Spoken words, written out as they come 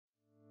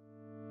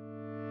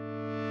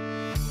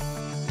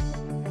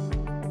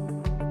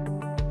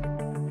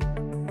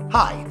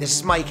Hi, this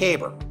is Mike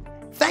Haber.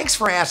 Thanks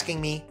for asking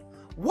me,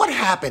 what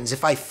happens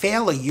if I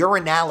fail a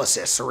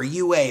urinalysis or a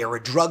UA or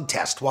a drug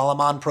test while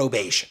I'm on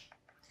probation?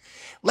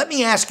 Let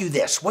me ask you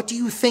this, what do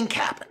you think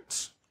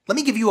happens? Let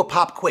me give you a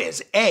pop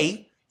quiz.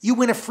 A, you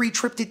win a free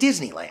trip to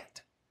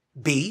Disneyland.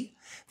 B,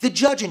 the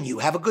judge and you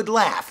have a good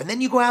laugh and then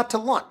you go out to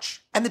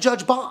lunch and the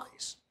judge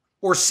buys.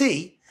 Or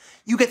C,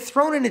 you get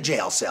thrown in a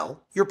jail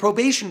cell, your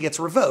probation gets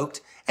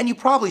revoked, and you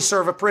probably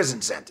serve a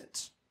prison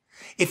sentence.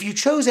 If you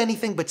chose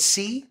anything but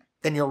C,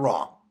 then you're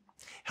wrong.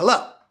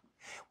 Hello.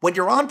 When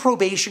you're on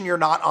probation, you're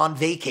not on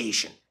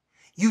vacation.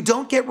 You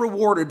don't get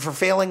rewarded for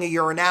failing a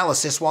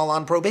urinalysis while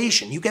on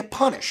probation. You get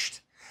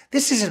punished.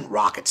 This isn't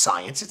rocket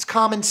science, it's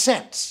common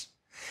sense.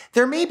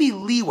 There may be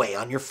leeway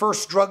on your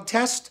first drug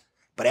test,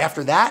 but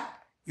after that,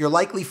 you're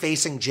likely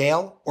facing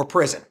jail or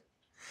prison.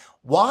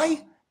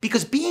 Why?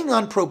 Because being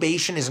on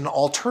probation is an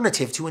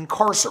alternative to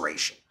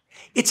incarceration.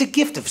 It's a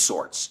gift of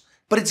sorts,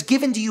 but it's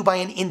given to you by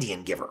an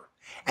Indian giver,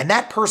 and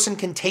that person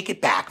can take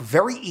it back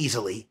very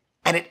easily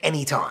and at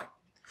any time.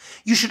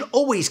 You should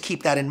always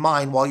keep that in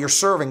mind while you're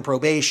serving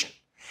probation.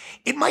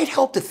 It might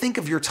help to think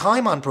of your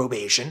time on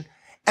probation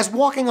as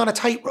walking on a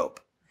tightrope.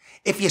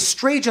 If you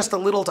stray just a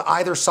little to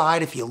either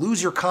side, if you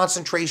lose your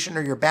concentration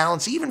or your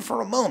balance even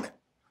for a moment,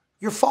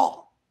 you'll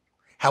fall.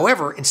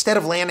 However, instead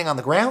of landing on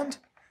the ground,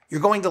 you're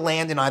going to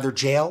land in either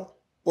jail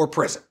or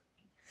prison.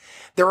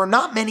 There are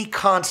not many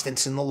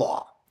constants in the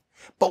law,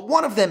 but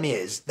one of them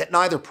is that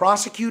neither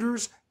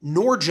prosecutors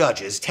nor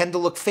judges tend to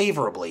look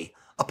favorably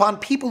upon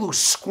people who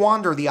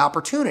squander the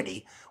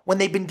opportunity when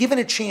they've been given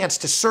a chance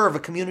to serve a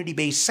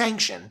community-based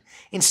sanction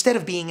instead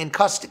of being in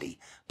custody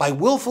by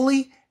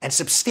willfully and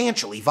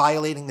substantially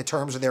violating the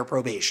terms of their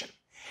probation.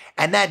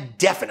 And that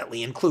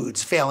definitely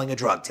includes failing a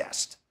drug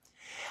test.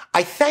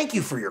 I thank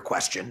you for your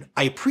question.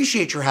 I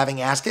appreciate your having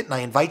asked it, and I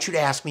invite you to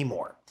ask me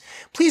more.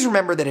 Please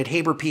remember that at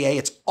HaberPA,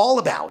 it's all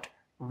about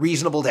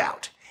reasonable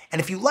doubt. And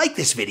if you like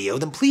this video,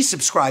 then please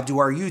subscribe to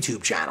our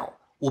YouTube channel.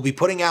 We'll be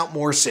putting out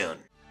more soon.